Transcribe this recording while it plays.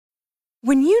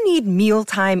When you need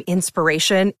mealtime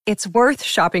inspiration, it's worth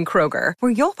shopping Kroger,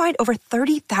 where you'll find over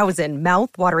 30,000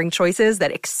 mouth-watering choices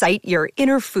that excite your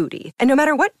inner foodie. And no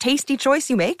matter what tasty choice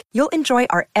you make, you'll enjoy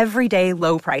our everyday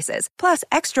low prices, plus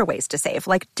extra ways to save,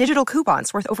 like digital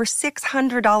coupons worth over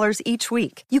 $600 each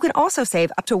week. You can also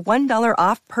save up to $1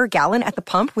 off per gallon at the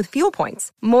pump with fuel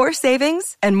points. More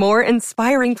savings and more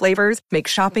inspiring flavors make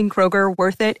shopping Kroger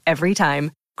worth it every time.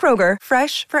 Kroger,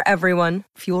 fresh for everyone.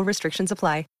 Fuel restrictions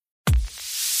apply.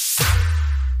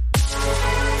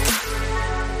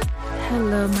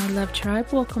 Hello, my love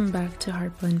tribe. Welcome back to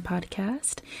Heartblend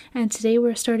Podcast. And today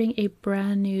we're starting a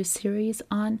brand new series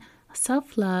on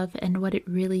self-love and what it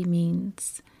really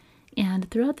means. And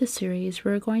throughout this series,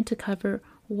 we're going to cover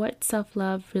what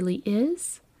self-love really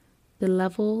is, the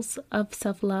levels of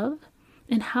self-love,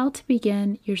 and how to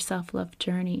begin your self-love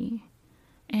journey.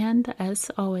 And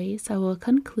as always, I will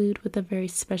conclude with a very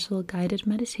special guided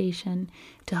meditation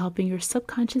to helping your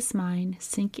subconscious mind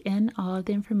sink in all of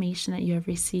the information that you have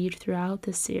received throughout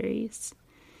this series.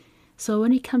 So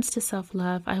when it comes to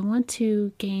self-love, I want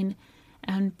to gain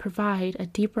and provide a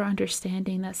deeper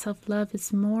understanding that self-love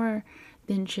is more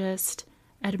than just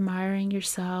admiring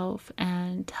yourself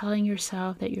and telling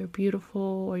yourself that you're beautiful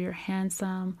or you're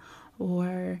handsome,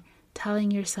 or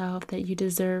telling yourself that you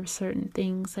deserve certain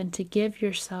things and to give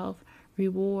yourself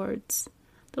rewards.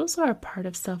 Those are a part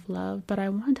of self-love, but I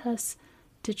want us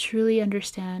to truly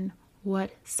understand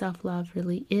what self-love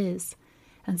really is.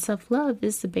 And self-love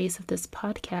is the base of this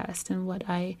podcast and what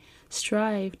I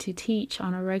strive to teach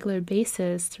on a regular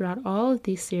basis throughout all of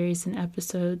these series and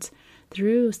episodes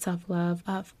through self-love,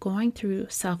 of going through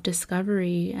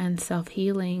self-discovery and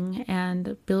self-healing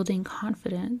and building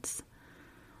confidence.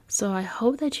 So I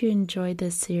hope that you enjoyed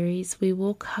this series. We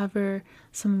will cover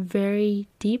some very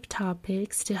deep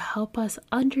topics to help us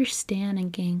understand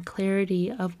and gain clarity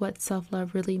of what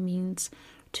self-love really means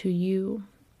to you.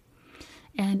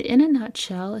 And in a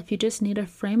nutshell, if you just need a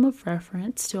frame of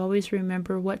reference to always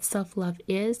remember what self-love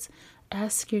is,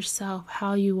 ask yourself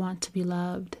how you want to be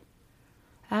loved.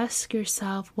 Ask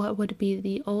yourself what would be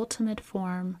the ultimate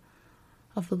form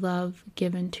of love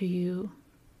given to you.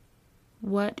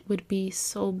 What would be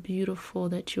so beautiful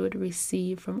that you would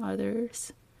receive from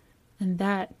others? And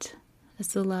that is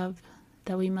the love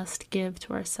that we must give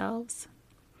to ourselves.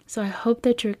 So I hope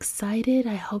that you're excited.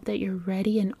 I hope that you're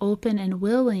ready and open and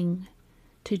willing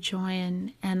to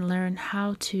join and learn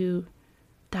how to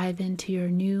dive into your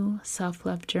new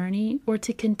self-love journey, or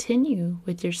to continue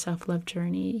with your self-love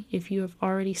journey if you have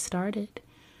already started,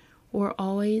 or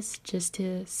always just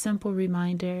a simple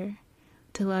reminder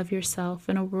to love yourself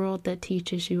in a world that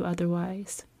teaches you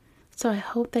otherwise. So I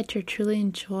hope that you're truly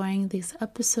enjoying these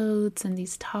episodes and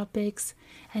these topics.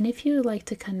 And if you would like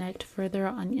to connect further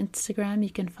on Instagram,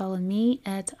 you can follow me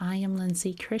at I am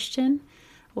Lindsay Christian,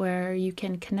 where you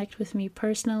can connect with me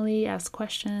personally, ask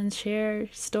questions, share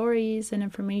stories and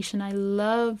information. I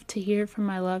love to hear from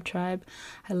my love tribe.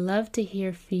 I love to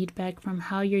hear feedback from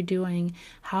how you're doing,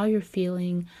 how you're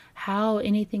feeling, how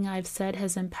anything I've said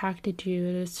has impacted you.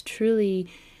 It is truly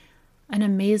an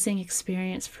amazing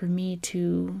experience for me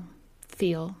to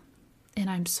feel, and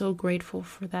I'm so grateful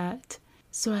for that.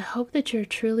 So I hope that you're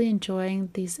truly enjoying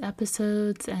these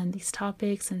episodes and these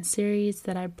topics and series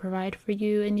that I provide for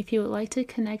you. And if you would like to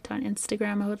connect on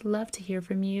Instagram, I would love to hear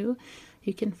from you.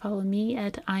 You can follow me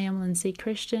at I am Lindsay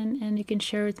Christian, and you can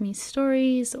share with me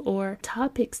stories or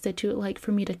topics that you would like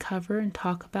for me to cover and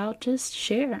talk about. Just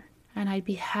share. And I'd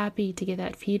be happy to get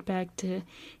that feedback, to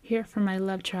hear from my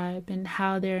love tribe and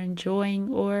how they're enjoying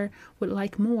or would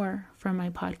like more from my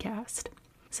podcast.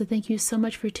 So thank you so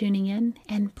much for tuning in,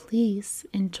 and please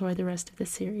enjoy the rest of the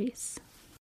series.